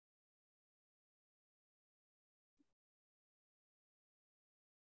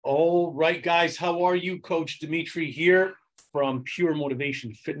All right, guys, how are you? Coach Dimitri here from Pure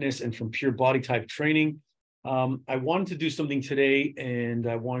Motivation Fitness and from Pure Body Type Training. I wanted to do something today, and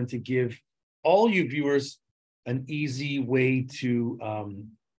I wanted to give all you viewers an easy way to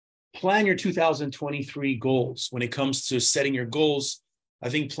plan your 2023 goals. When it comes to setting your goals, I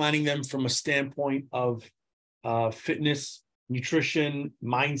think planning them from a standpoint of fitness, nutrition,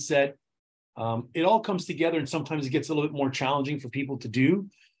 mindset, it all comes together, and sometimes it gets a little bit more challenging for people to do.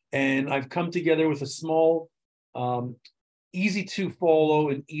 And I've come together with a small, easy to follow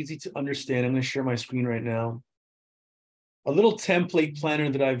and easy to understand. I'm going to share my screen right now. A little template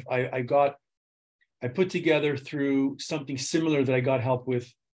planner that I put together through something similar that I got help with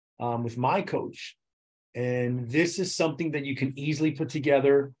my coach. And this is something that you can easily put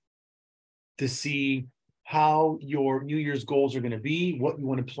together to see how your New Year's goals are going to be, what you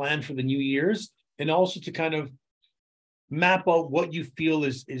want to plan for the New Year's, and also to kind of map out what you feel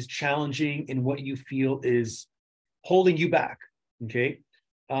is challenging and what you feel is holding you back. Okay.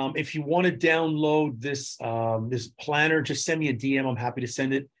 If you want to download this planner, just send me a DM. I'm happy to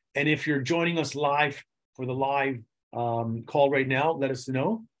send it. And if you're joining us live for the live call right now, let us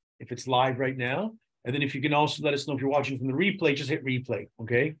know if it's live right now. And then if you can also let us know if you're watching from the replay, just hit replay.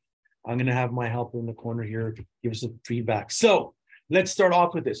 Okay. I'm going to have my helper in the corner here to give us some feedback. So let's start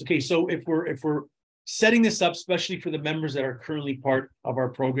off with this. Okay. So if we're setting this up, especially for the members that are currently part of our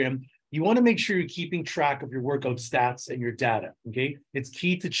program, you want to make sure you're keeping track of your workout stats and your data. Okay. It's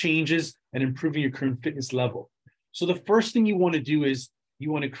key to changes and improving your current fitness level. So the first thing you want to do is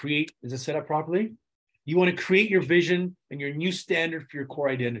you want to create, is it set up properly? You want to create your vision and your new standard for your core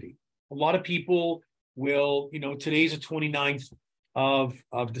identity. A lot of people will, today's the 29th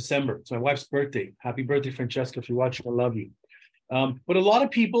of December. It's my wife's birthday. Happy birthday, Francesca. If you're watching, I love you. But a lot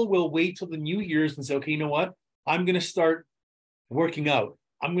of people will wait till the New Year's and say, okay, you know what? I'm going to start working out.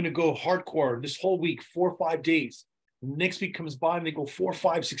 I'm going to go hardcore this whole week, 4 or 5 days. Next week comes by and they go 4,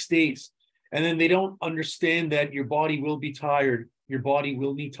 5, 6 days. And then they don't understand that your body will be tired. Your body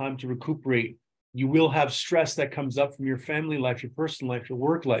will need time to recuperate. You will have stress that comes up from your family life, your personal life, your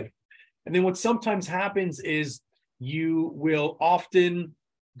work life. And then what sometimes happens is you will often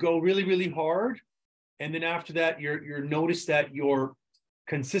go really, really hard. And then after that, you're notice that your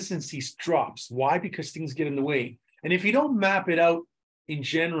consistency drops. Why? Because things get in the way. And if you don't map it out in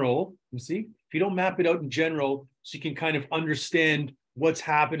general, if you don't map it out in general, so you can kind of understand what's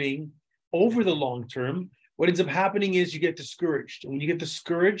happening over the long term, what ends up happening is you get discouraged. And when you get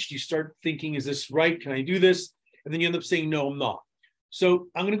discouraged, you start thinking, is this right? Can I do this? And then you end up saying, no, I'm not. So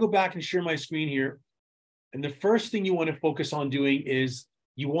I'm going to go back and share my screen here. And the first thing you want to focus on doing is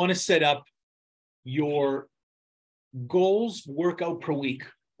you want to set up your goals workout per week.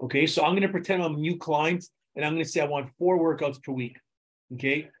 Okay. So I'm going to pretend I'm a new client and I'm going to say I want 4 workouts per week.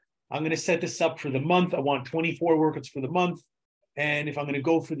 Okay. I'm going to set this up for the month. I want 24 workouts for the month. And if I'm going to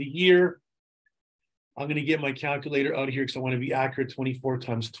go for the year, I'm going to get my calculator out of here because I want to be accurate. 24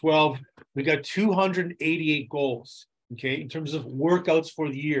 times 12. We got 288 goals. Okay. In terms of workouts for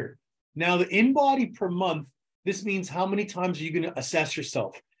the year. Now the in-body per month, this means how many times are you going to assess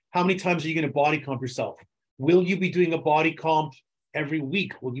yourself? How many times are you going to body comp yourself? Will you be doing a body comp every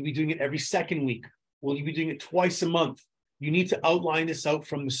week? Will you be doing it every second week? Will you be doing it twice a month? You need to outline this out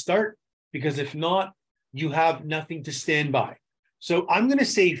from the start, because if not, you have nothing to stand by. So I'm going to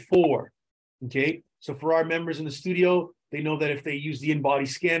say 4. Okay. So for our members in the studio, they know that if they use the in-body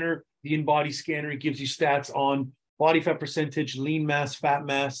scanner, it gives you stats on body fat percentage, lean mass, fat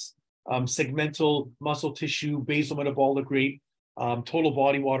mass, segmental muscle tissue, basal metabolic rate, total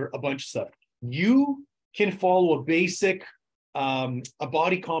body water, a bunch of stuff. You can follow a basic a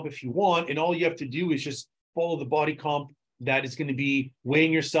body comp if you want, and all you have to do is just follow the body comp that is going to be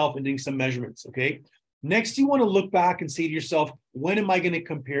weighing yourself and doing some measurements. Okay. Next, you want to look back and say to yourself, when am I going to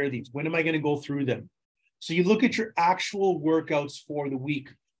compare these? When am I going to go through them? So you look at your actual workouts for the week.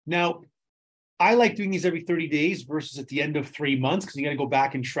 Now, I like doing these every 30 days versus at the end of 3 months, because you got to go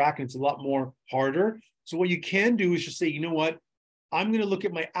back and track, and it's a lot more harder. So what you can do is just say, you know what? I'm going to look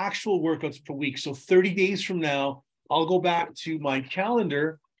at my actual workouts per week. So 30 days from now, I'll go back to my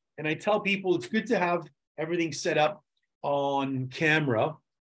calendar, and I tell people it's good to have everything set up on camera.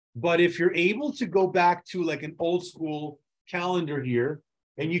 But if you're able to go back to like an old school calendar here,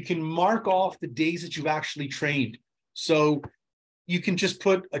 and you can mark off the days that you've actually trained. So you can just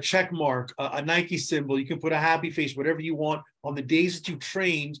put a check mark, a Nike symbol. You can put a happy face, whatever you want on the days that you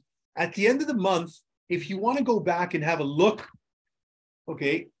trained. At the end of the month, if you want to go back and have a look,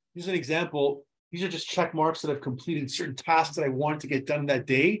 okay, here's an example. These are just check marks that I've completed certain tasks that I wanted to get done that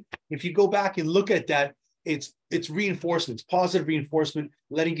day. If you go back and look at that, it's reinforcement, it's positive reinforcement,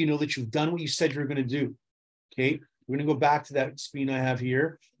 letting you know that you've done what you said you're going to do. Okay, we're going to go back to that screen I have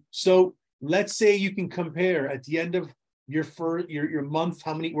here. So let's say you can compare at the end of your month,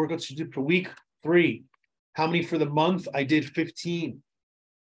 how many workouts you did per week? 3. How many for the month? I did 15.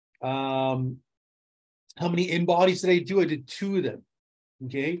 How many in-bodies did I do? I did 2 of them.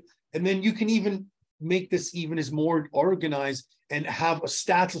 Okay, and then you can even make this even as more organized and have a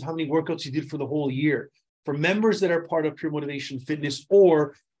stats of how many workouts you did for the whole year. For members that are part of Pure Motivation Fitness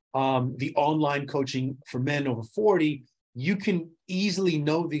or the online coaching for men over 40, you can easily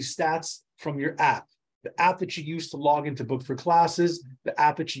know these stats from your app. The app that you use to log in to book for classes, the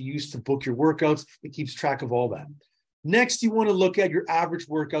app that you use to book your workouts, it keeps track of all that. Next, you want to look at your average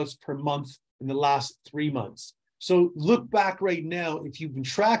workouts per month in the last 3 months. So look back right now, if you've been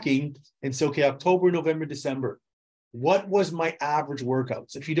tracking and say, okay, October, November, December, what was my average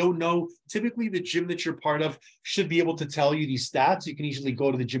workouts? If you don't know, typically the gym that you're part of should be able to tell you these stats. You can easily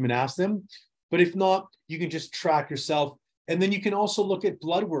go to the gym and ask them. But if not, you can just track yourself. And then you can also look at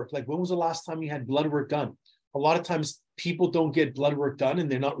blood work. Like, when was the last time you had blood work done? A lot of times people don't get blood work done and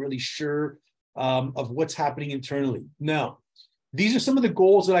they're not really sure of what's happening internally. Now, these are some of the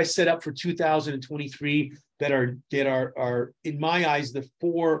goals that I set up for 2023 that are in my eyes, the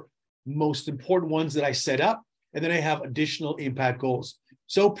 4 most important ones that I set up. And then I have additional impact goals.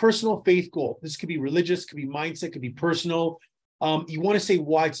 So personal faith goal. This could be religious, could be mindset, could be personal. You want to say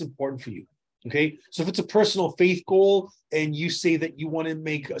why it's important for you. Okay. So if it's a personal faith goal and you say that you want to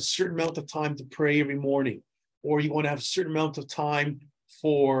make a certain amount of time to pray every morning, or you want to have a certain amount of time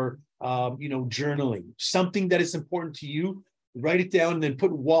for, journaling, something that is important to you, write it down and then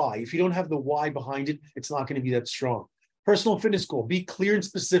put why. If you don't have the why behind it, it's not going to be that strong. Personal fitness goal. Be clear and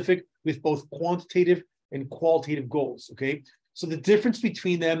specific with both quantitative and qualitative goals. Okay. So the difference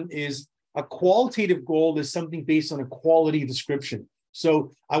between them is a qualitative goal is something based on a quality description.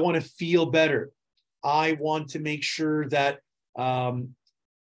 So I want to feel better. I want to make sure that I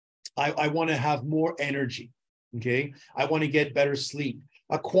want to have more energy. Okay. I want to get better sleep.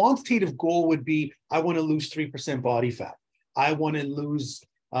 A quantitative goal would be, I want to lose 3% body fat. I want to lose,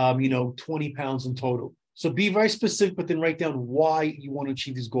 20 pounds in total. So be very specific, but then write down why you want to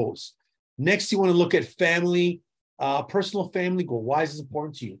achieve these goals. Next, you want to look at family, personal family goal. Why is this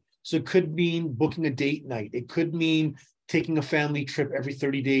important to you? So it could mean booking a date night. It could mean taking a family trip every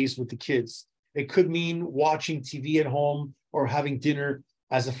 30 days with the kids. It could mean watching TV at home or having dinner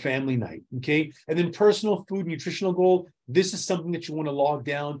as a family night, okay? And then personal food, nutritional goal. This is something that you want to log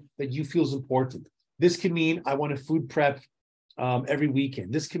down that you feel is important. This could mean I want to food prep every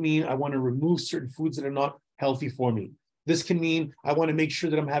weekend. This can mean I want to remove certain foods that are not healthy for me. This can mean I want to make sure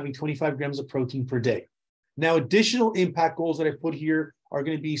that I'm having 25 grams of protein per day. Now, additional impact goals that I put here are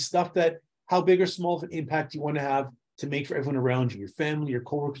going to be stuff that, how big or small of an impact you want to have to make for everyone around you, your family, your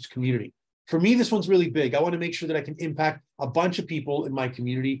coworkers, community. For me, this one's really big. I want to make sure that I can impact a bunch of people in my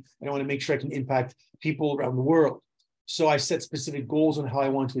community, and I want to make sure I can impact people around the world. So I set specific goals on how I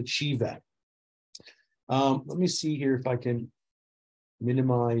want to achieve that. Let me see here if I can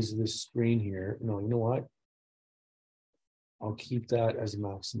minimize this screen here. No, you know what? I'll keep that as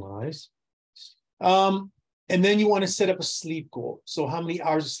maximize. And then you want to set up a sleep goal. So how many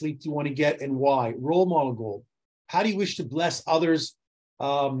hours of sleep do you want to get and why? Role model goal. How do you wish to bless others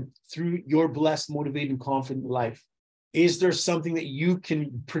through your blessed, motivated, and confident life? Is there something that you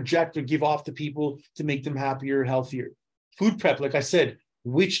can project or give off to people to make them happier, healthier? Food prep, like I said,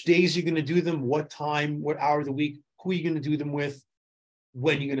 which days you're going to do them, what time, what hour of the week, who are you going to do them with,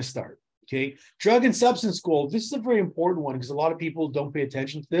 when you're going to start, okay? Drug and substance goal. This is a very important one because a lot of people don't pay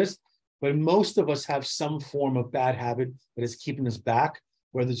attention to this, but most of us have some form of bad habit that is keeping us back,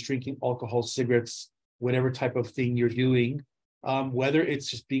 whether it's drinking alcohol, cigarettes, whatever type of thing you're doing, whether it's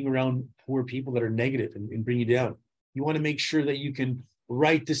just being around poor people that are negative and bring you down. You want to make sure that you can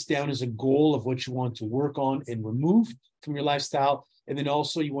write this down as a goal of what you want to work on and remove from your lifestyle. And then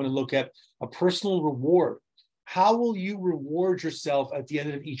also you want to look at a personal reward. How will you reward yourself at the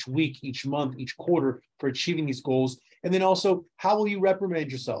end of each week, each month, each quarter for achieving these goals? And then also, how will you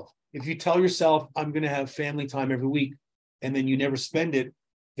reprimand yourself? If you tell yourself, I'm going to have family time every week, and then you never spend it,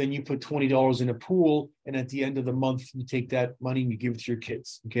 then you put $20 in a pool, and at the end of the month, you take that money and you give it to your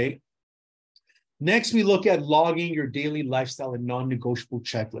kids, okay? Next, we look at logging your daily lifestyle and non-negotiable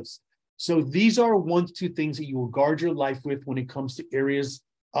checklists. So these are 1 to 2 things that you will guard your life with when it comes to areas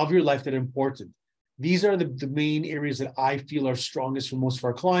of your life that are important. These are the main areas that I feel are strongest for most of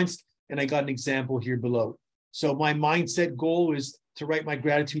our clients, and I got an example here below. So my mindset goal is to write my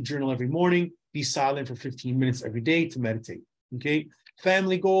gratitude journal every morning, be silent for 15 minutes every day to meditate, okay?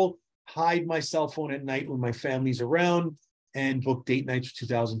 Family goal, hide my cell phone at night when my family's around, and book date nights for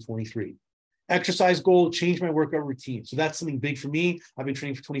 2023. Exercise goal, change my workout routine. So that's something big for me. I've been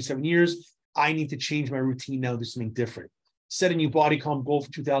training for 27 years. I need to change my routine now, do something different. Set a new body comp goal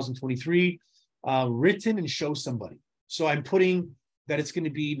for 2023, written and show somebody. So I'm putting that it's going to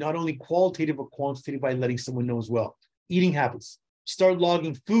be not only qualitative, but quantitative by letting someone know as well. Eating habits. Start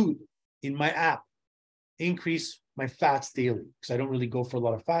logging food in my app. Increase my fats daily, because I don't really go for a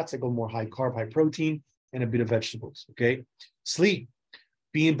lot of fats. I go more high carb, high protein, and a bit of vegetables, okay? Sleep.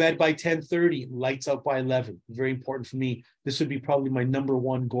 Be in bed by 10:30, lights out by 11. Very important for me. This would be probably my number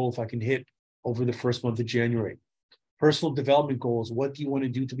one goal if I can hit over the first month of January. Personal development goals. What do you want to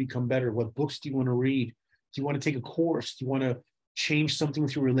do to become better? What books do you want to read? Do you want to take a course? Do you want to change something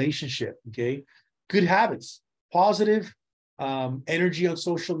with your relationship? Okay. Good habits, positive energy on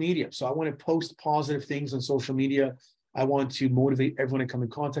social media. So I want to post positive things on social media. I want to motivate everyone I come in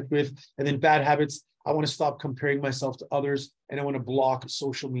contact with. And then bad habits. I want to stop comparing myself to others, and I want to block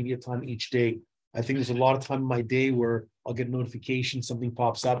social media time each day. I think there's a lot of time in my day where I'll get a notification, something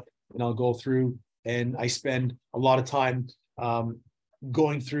pops up, and I'll go through, and I spend a lot of time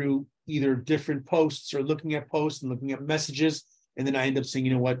going through either different posts or looking at posts and looking at messages. And then I end up saying,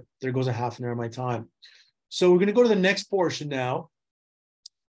 you know what, there goes a half an hour of my time. So we're going to go to the next portion now.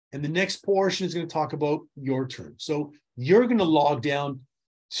 And the next portion is going to talk about your turn. So you're going to log down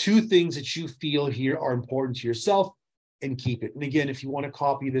 2 things that you feel here are important to yourself and keep it. And again, if you want to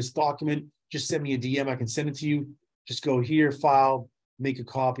copy this document, just send me a DM. I can send it to you. Just go here, file, make a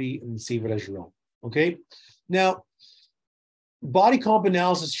copy, and save it as your own. Okay. Now, body comp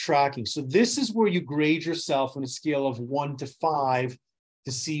analysis tracking. So this is where you grade yourself on a scale of 1 to 5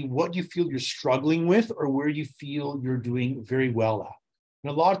 to see what you feel you're struggling with or where you feel you're doing very well at.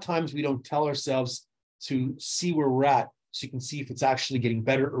 And a lot of times we don't tell ourselves to see where we're at, so you can see if it's actually getting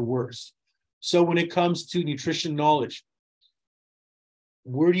better or worse. So when it comes to nutrition knowledge,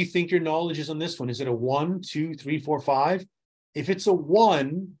 where do you think your knowledge is on this one? Is it a 1, 2, 3, 4, 5? If it's a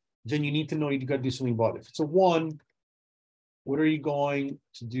 1, then you need to know you got to do something about it. If it's a 1, what are you going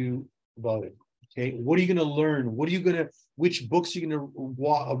to do about it? Okay, what are you going to learn? Which books are you going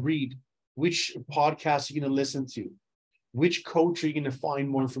to read? Which podcasts are you going to listen to? Which coach are you going to find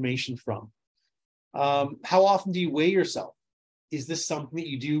more information from? How often do you weigh yourself? Is this something that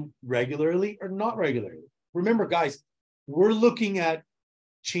you do regularly or not regularly? Remember, guys, we're looking at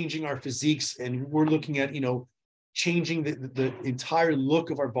changing our physiques, and we're looking at, changing the entire look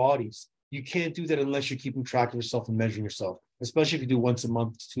of our bodies. You can't do that unless you're keeping track of yourself and measuring yourself, especially if you do once a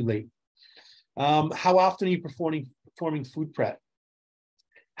month. It's too late. How often are you performing food prep?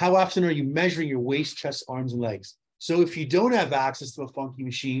 How often are you measuring your waist, chest, arms, and legs? So if you don't have access to a funky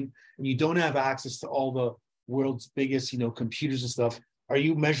machine and you don't have access to all the world's biggest, computers and stuff, are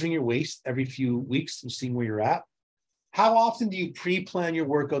you measuring your waist every few weeks and seeing where you're at? How often do you pre-plan your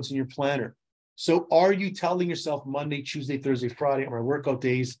workouts in your planner? So are you telling yourself Monday, Tuesday, Thursday, Friday are my workout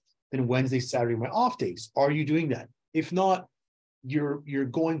days, then Wednesday, Saturday are my off days? Are you doing that? If not, you're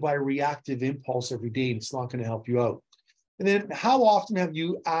going by reactive impulse every day, and it's not going to help you out. And then how often have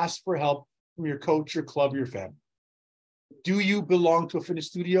you asked for help from your coach, your club, your family? Do you belong to a fitness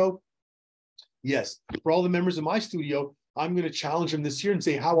studio? Yes. For all the members of my studio, I'm going to challenge them this year and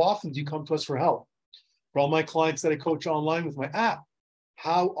say, how often do you come to us for help? For all my clients that I coach online with my app,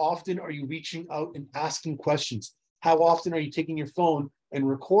 how often are you reaching out and asking questions? How often are you taking your phone and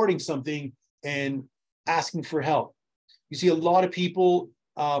recording something and asking for help? You see, a lot of people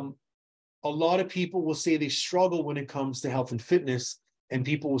will say they struggle when it comes to health and fitness, and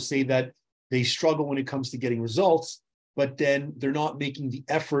people will say that they struggle when it comes to getting results, but then they're not making the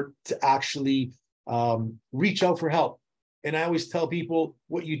effort to actually reach out for help. And I always tell people,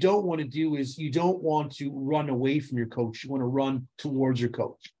 what you don't want to do is you don't want to run away from your coach. You want to run towards your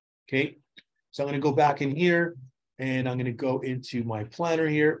coach. Okay. So I'm going to go back in here, and I'm going to go into my planner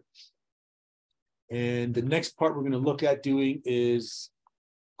here. And the next part we're going to look at doing is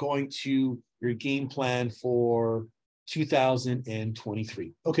going to your game plan for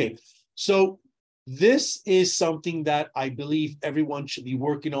 2023. Okay. So this is something that I believe everyone should be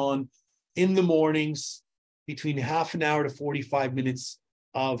working on in the mornings, between half an hour to 45 minutes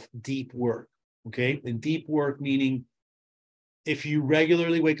of deep work. Okay. And deep work meaning if you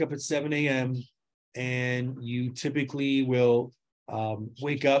regularly wake up at 7 a.m. and you typically will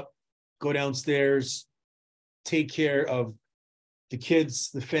wake up, go downstairs, take care of the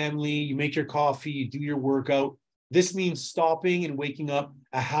kids, the family, you make your coffee, you do your workout. This means stopping and waking up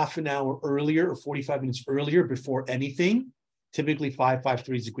a half an hour earlier or 45 minutes earlier before anything. Typically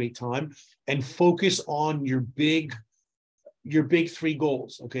 5:30 is a great time, and focus on your big your big three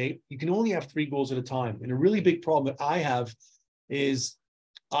goals, okay? You can only have three goals at a time. And a really big problem that I have is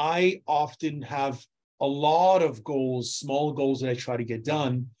I often have a lot of goals, small goals that I try to get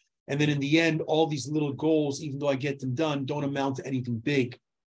done. And then in the end, all these little goals, even though I get them done, don't amount to anything big.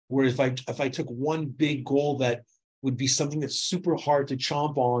 Whereas if I took one big goal that would be something that's super hard to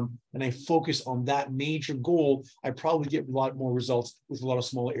chomp on, and I focus on that major goal, I probably get a lot more results with a lot of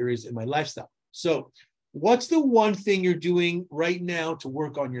smaller areas in my lifestyle. So what's the one thing you're doing right now to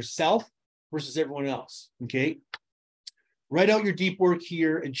work on yourself versus everyone else? Okay. Write out your deep work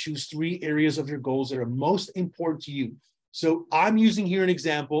here and choose 3 areas of your goals that are most important to you. So I'm using here an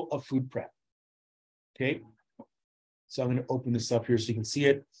example of food prep. Okay. So I'm going to open this up here so you can see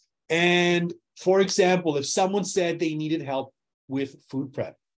it. And for example, if someone said they needed help with food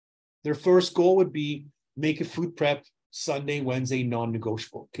prep, their first goal would be make a food prep Sunday, Wednesday,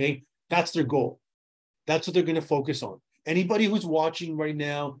 non-negotiable. Okay. That's their goal. That's what they're going to focus on. Anybody who's watching right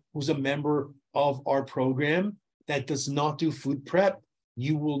now, who's a member of our program that does not do food prep,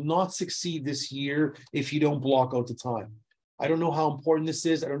 you will not succeed this year if you don't block out the time. I don't know how important this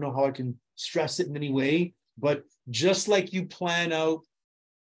is. I don't know how I can stress it in any way, but just like you plan out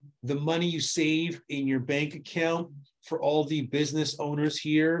the money you save in your bank account for all the business owners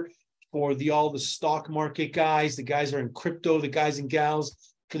here, for all the stock market guys, the guys that are in crypto, the guys and gals,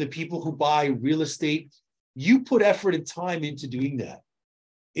 for the people who buy real estate, you put effort and time into doing that.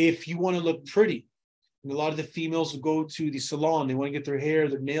 If you want to look pretty, and a lot of the females who go to the salon, they want to get their hair,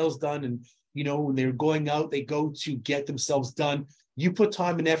 their nails done, and when they're going out, they go to get themselves done. You put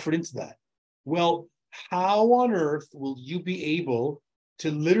time and effort into that. Well, how on earth will you be able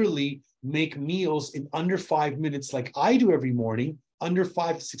to literally make meals in under 5 minutes like I do every morning, under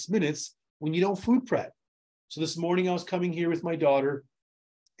 5 to 6 minutes, when you don't food prep? So this morning I was coming here with my daughter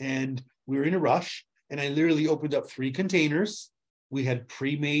and we were in a rush, and I literally opened up 3 containers. We had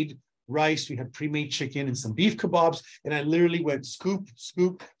pre-made rice, we had pre-made chicken and some beef kebabs, and I literally went scoop,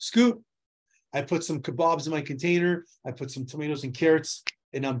 scoop, scoop. I put some kebabs in my container, I put some tomatoes and carrots,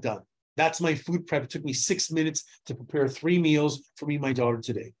 and I'm done. That's my food prep. It took me 6 minutes to prepare 3 meals for me and my daughter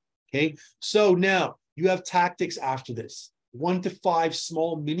today. Okay. So now you have tactics after this. 1 to 5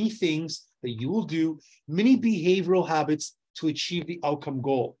 small mini things that you will do, mini behavioral habits to achieve the outcome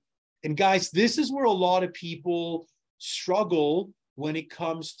goal. And guys, this is where a lot of people struggle when it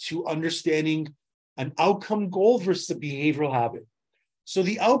comes to understanding an outcome goal versus a behavioral habit. So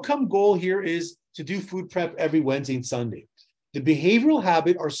the outcome goal here is to do food prep every Wednesday and Sunday. The behavioral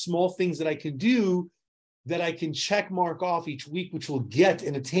habit are small things that I can do that I can check mark off each week, which will get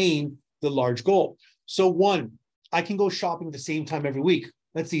and attain the large goal. So 1, I can go shopping at the same time every week.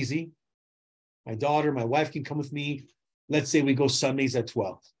 That's easy. My daughter, my wife can come with me. Let's say we go Sundays at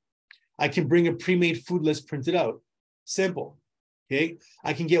 12. I can bring a pre-made food list printed out. Simple. Okay.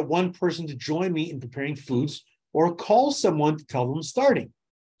 I can get one person to join me in preparing foods, or call someone to tell them I'm starting.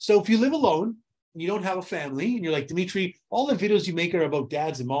 So if you live alone, you don't have a family, and you're like, Dimitri, all the videos you make are about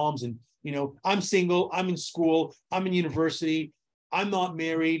dads and moms, and I'm single, I'm in school, I'm in university, I'm not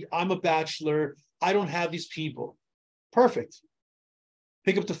married, I'm a bachelor, I don't have these people. Perfect.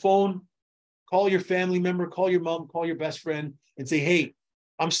 Pick up the phone, call your family member, call your mom, call your best friend, and say, hey,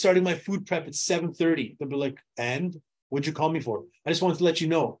 I'm starting my food prep at 7:30. They'll be like, and what'd you call me for? I just wanted to let you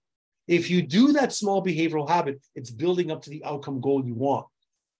know. If you do that small behavioral habit, it's building up to the outcome goal you want.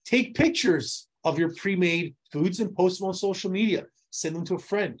 Take pictures of your pre-made foods and post them on social media. Send them to a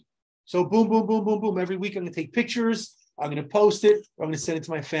friend. So boom, boom, boom, boom, boom. Every week I'm going to take pictures. I'm going to post it. Or I'm going to send it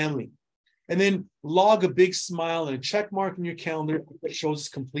to my family. And then log a big smile and a check mark in your calendar that shows it's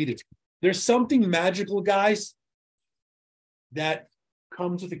completed. There's something magical, guys, that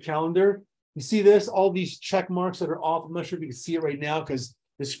comes with the calendar. You see this? All these check marks that are off. I'm not sure if you can see it right now because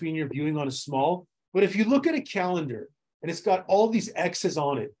the screen you're viewing on is small. But if you look at a calendar and it's got all these X's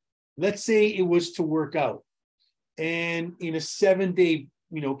on it, let's say it was to work out. And in a 7-day,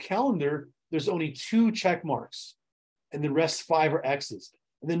 calendar, there's only 2 check marks and the rest 5 are X's.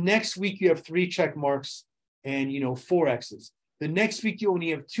 And the next week you have 3 check marks and 4 X's. The next week you only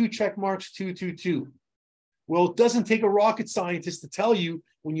have 2 check marks, 2, 2, 2. Well, it doesn't take a rocket scientist to tell you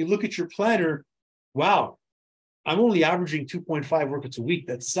when you look at your planner, wow, I'm only averaging 2.5 workouts a week.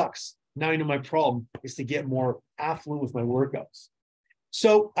 That sucks. Now my problem is to get more affluent with my workouts.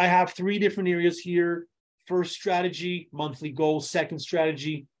 So I have 3 different areas here. First strategy, monthly goal. Second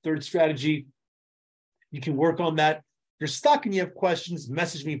strategy, third strategy. You can work on that. If you're stuck and you have questions,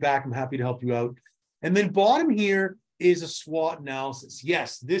 message me back. I'm happy to help you out. And then bottom here is a SWOT analysis.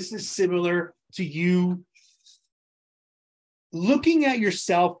 Yes, this is similar to you looking at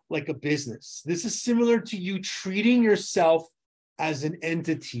yourself like a business. This is similar to you treating yourself as an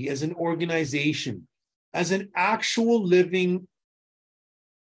entity, as an organization, as an actual living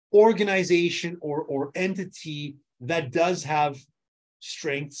organization or entity that does have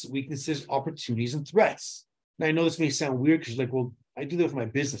strengths, weaknesses, opportunities, and threats. Now, I know this may sound weird because you're like, well, I do that for my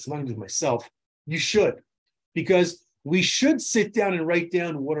business. I'm not going to do it myself. You should, because we should sit down and write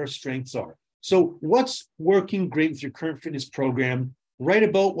down what our strengths are. So what's working great with your current fitness program? Write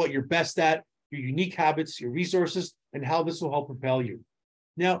about what you're best at, your unique habits, your resources, and how this will help propel you.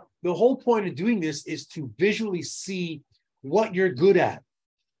 Now, the whole point of doing this is to visually see what you're good at.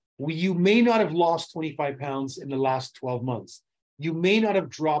 You may not have lost 25 pounds in the last 12 months. You may not have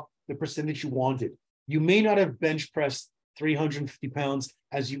dropped the percentage you wanted. You may not have bench pressed 350 pounds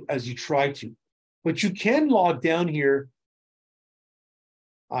as you try to, but you can log down here.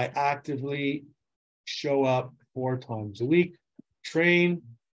 I actively show up 4 times a week, train.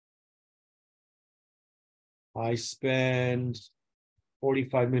 I spend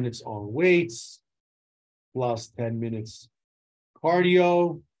 45 minutes on weights plus 10 minutes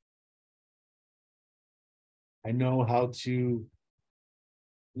cardio. I know how to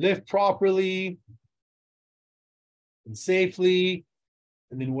lift properly and safely.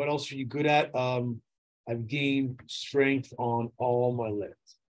 And then what else are you good at? I've gained strength on all my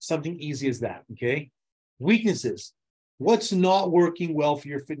lifts. Something easy as that, okay? Weaknesses. What's not working well for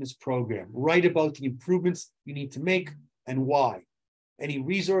your fitness program? Write about the improvements you need to make and why. Any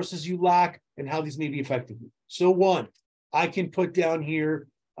resources you lack and how these may be affecting you. So 1, I can put down here,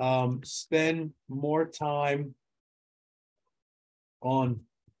 spend more time on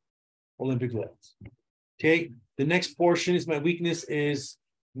Olympic lifts. Okay, the next portion is my weakness is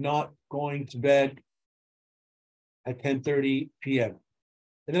not going to bed at 10:30 p.m.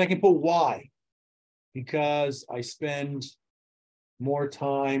 And then I can put why, because I spend more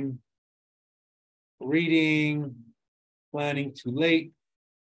time reading, planning too late,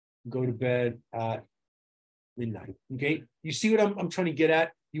 go to bed at midnight. Okay, you see what I'm trying to get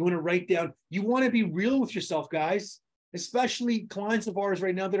at? You want to write down, you want to be real with yourself, guys, especially clients of ours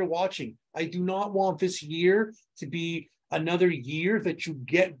right now that are watching. I do not want this year to be another year that you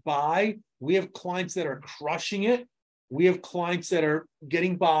get by. We have clients that are crushing it. We have clients that are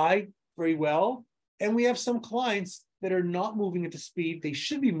getting by very well. And we have some clients that are not moving at the speed they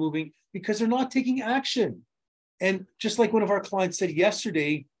should be moving because they're not taking action. And just like one of our clients said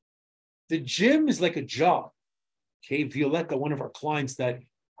yesterday, the gym is like a job. Okay, Violetta, one of our clients that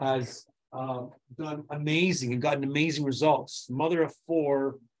has done amazing and gotten amazing results. Mother of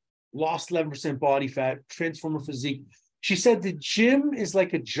 4, lost 11% body fat, transformer physique. She said the gym is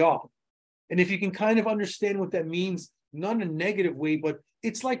like a job. And if you can kind of understand what that means, not in a negative way, but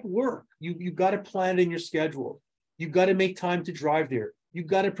it's like work. You got to plan it in your schedule. You got to make time to drive there. You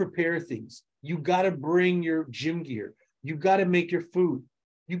got to prepare things. You got to bring your gym gear. You got to make your food.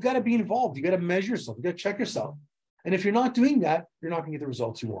 You got to be involved. You got to measure yourself. You got to check yourself. And if you're not doing that, you're not going to get the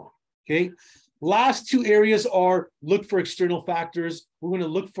results you want. Okay. Last 2 areas are look for external factors. We're going to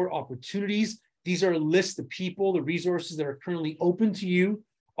look for opportunities. These are a list of people, the resources that are currently open to you,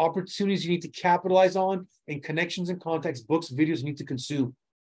 opportunities you need to capitalize on, and connections and contacts, books, videos you need to consume.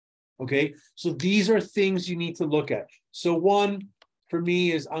 Okay. So these are things you need to look at. So 1 for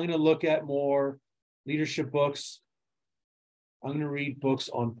me is I'm going to look at more leadership books. I'm going to read books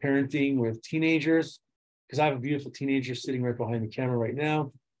on parenting with teenagers because I have a beautiful teenager sitting right behind the camera right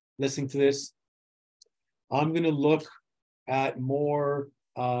now, listening to this. I'm going to look at more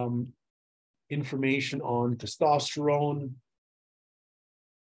information on testosterone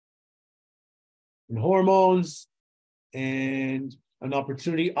and hormones and an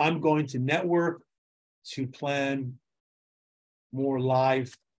opportunity. I'm going to network to plan more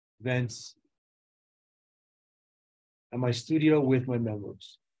live events at my studio with my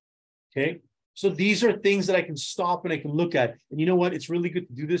members. Okay. So these are things that I can stop and I can look at. And you know what? It's really good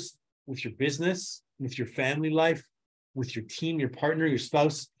to do this with your business, with your family life, with your team, your partner, your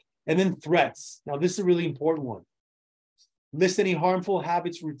spouse, and then threats. Now, this is a really important one. List any harmful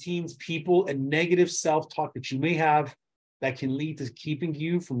habits, routines, people, and negative self-talk that you may have that can lead to keeping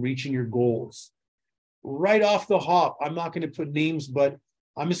you from reaching your goals. Right off the hop, I'm not going to put names, but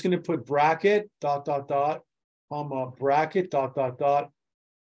I'm just going to put bracket, ... comma, bracket, ...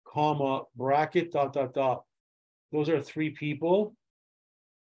 comma, bracket, ... Those are 3 people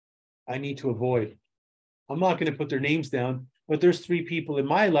I need to avoid. I'm not going to put their names down, but there's 3 people in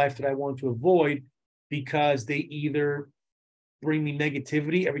my life that I want to avoid because they either bring me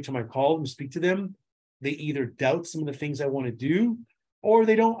negativity every time I call them, speak to them. They either doubt some of the things I want to do, or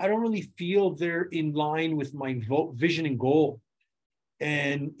I don't really feel they're in line with my vision and goal.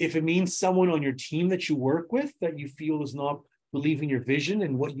 And if it means someone on your team that you work with that you feel is not believe in your vision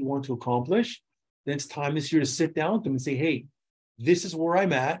and what you want to accomplish, then it's time this year to sit down with them and say, hey, this is where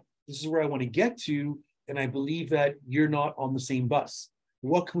I'm at. This is where I want to get to. And I believe that you're not on the same bus.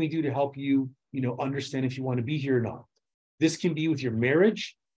 What can we do to help you, understand if you want to be here or not? This can be with your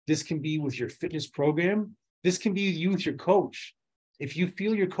marriage. This can be with your fitness program. This can be you with your coach. If you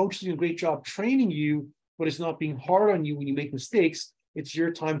feel your coach is doing a great job training you, but it's not being hard on you when you make mistakes, it's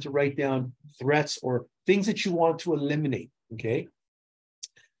your time to write down threats or things that you want to eliminate, okay?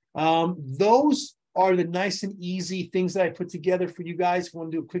 Those are the nice and easy things that I put together for you guys. If you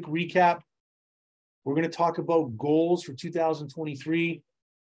want to do a quick recap, we're going to talk about goals for 2023.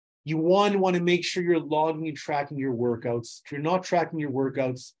 You want to make sure you're logging and tracking your workouts. If you're not tracking your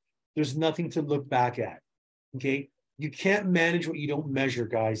workouts, there's nothing to look back at, okay? You can't manage what you don't measure,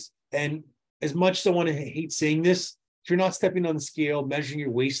 guys. And as much as I want to hate saying this, if you're not stepping on the scale, measuring your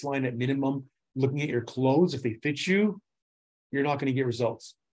waistline at minimum, looking at your clothes, if they fit you, you're not going to get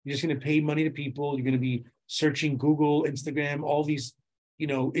results. You're just going to pay money to people. You're going to be searching Google, Instagram, all these,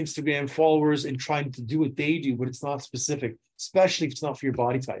 Instagram followers and trying to do what they do, but it's not specific, especially if it's not for your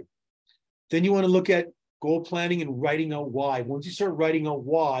body type. Then you want to look at goal planning and writing out why. Once you start writing out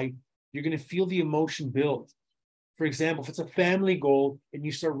why, you're going to feel the emotion build. For example, if it's a family goal and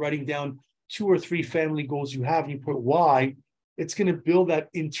you start writing down 2 or 3 family goals you have and you put why, it's going to build that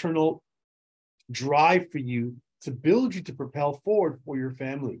internal drive for you to build you to propel forward for your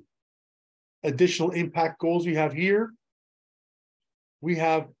family. Additional impact goals we have here. We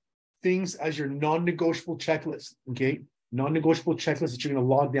have things as your non-negotiable checklist, okay? Non-negotiable checklist that you're going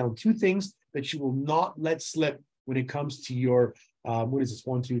to log down 2 things that you will not let slip when it comes to your,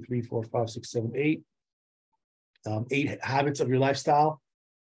 1, 2, 3, 4, 5, 6, 7, 8. 8 habits of your lifestyle.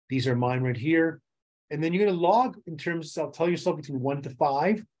 These are mine right here. And then you're going to log in terms of, tell yourself between 1 to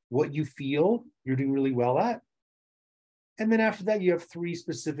 5 what you feel you're doing really well at. And then after that, you have 3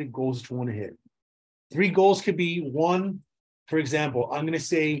 specific goals that you want to hit. 3 goals could be 1, for example, I'm going to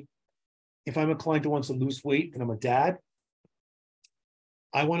say, if I'm a client who wants to lose weight and I'm a dad,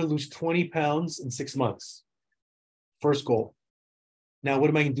 I want to lose 20 pounds in 6 months. First goal. Now, what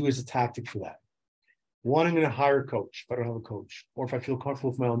am I going to do as a tactic for that? 1, I'm going to hire a coach if I don't have a coach. Or if I feel comfortable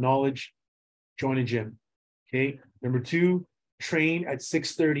with my own knowledge, join a gym. Okay. Number 2, train at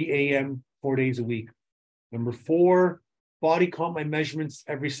 6:30 a.m. 4 days a week. Number 4, body comp my measurements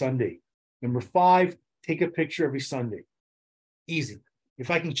every Sunday. Number 5, take a picture every Sunday. Easy.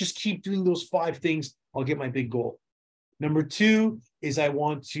 If I can just keep doing those 5 things, I'll get my big goal. Number 2 is I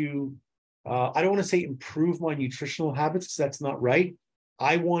want to, I don't want to say improve my nutritional habits because that's not right.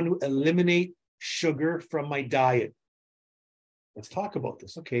 I want to eliminate sugar from my diet. Let's talk about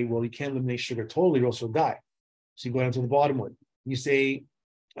this. Okay, well, you can't eliminate sugar totally or else you'll die. So you go down to the bottom one. You say,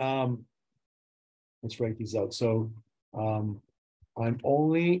 let's write these out. So I'm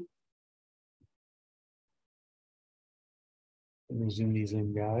only, let me zoom these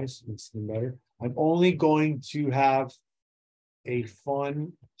in, guys. It's better. I'm only going to have a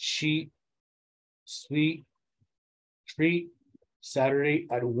fun, cheap, sweet treat Saturday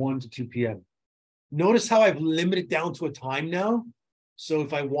at 1 to 2 p.m. Notice how I've limited down to a time now. So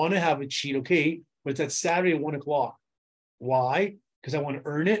if I want to have a cheat, okay, but it's at Saturday at 1 o'clock. Why? Because I want to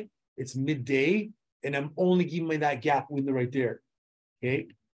earn it. It's midday, and I'm only giving me that gap window right there. Okay.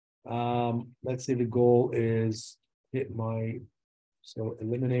 Let's say the goal is hit my, so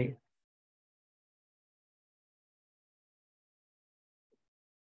eliminate.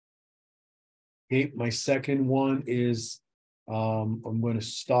 Okay, my second one is I'm going to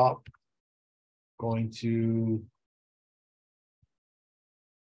stop going to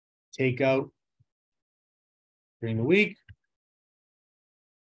take out during the week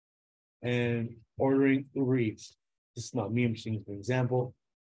and ordering Uber Eats. This is not me, I'm just using an example.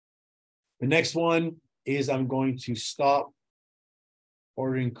 The next one is I'm going to stop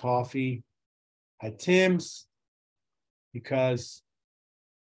ordering coffee at Tim's because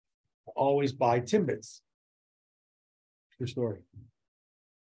I always buy Timbits. True story.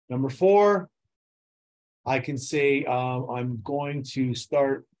 Number 4, I can say I'm going to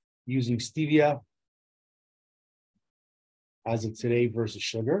start using stevia as of today versus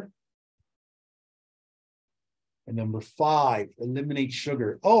sugar. And number 5, eliminate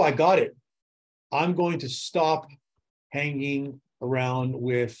sugar. Oh, I got it. I'm going to stop hanging around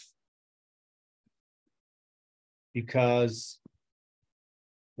with because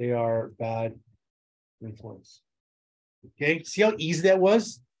they are bad influence. Okay, see how easy that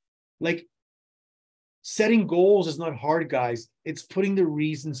was? Like, setting goals is not hard, guys. It's putting the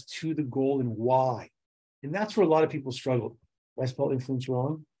reasons to the goal and why. And that's where a lot of people struggle. Did I spell influence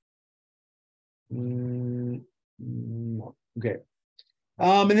wrong? No. Okay.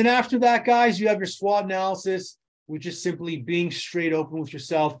 And then after that, guys, you have your SWOT analysis, which is simply being straight open with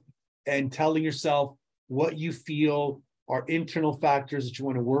yourself and telling yourself what you feel are internal factors that you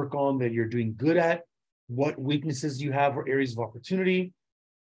want to work on, that you're doing good at, what weaknesses you have or areas of opportunity,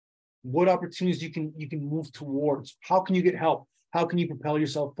 what opportunities you can move towards, how can you get help, how can you propel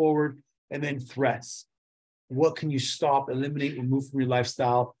yourself forward, and then threats. What can you stop, eliminate, remove from your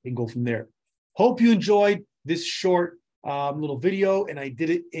lifestyle, and go from there. Hope you enjoyed this short little video, and I did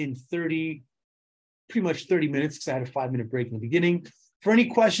it in pretty much 30 minutes because I had a 5-minute break in the beginning. For any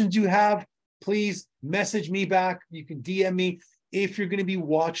questions you have, please message me back. You can DM me. If you're going to be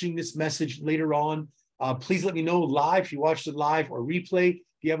watching this message later on, please let me know live if you watched it live or replay.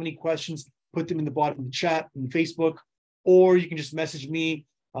 If you have any questions, put them in the bottom of the chat in Facebook, or you can just message me,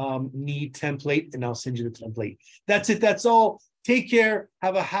 need template, and I'll send you the template. That's it. That's all. Take care.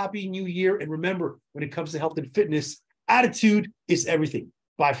 Have a happy new year. And remember, when it comes to health and fitness, attitude is everything.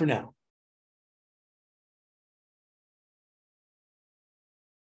 Bye for now.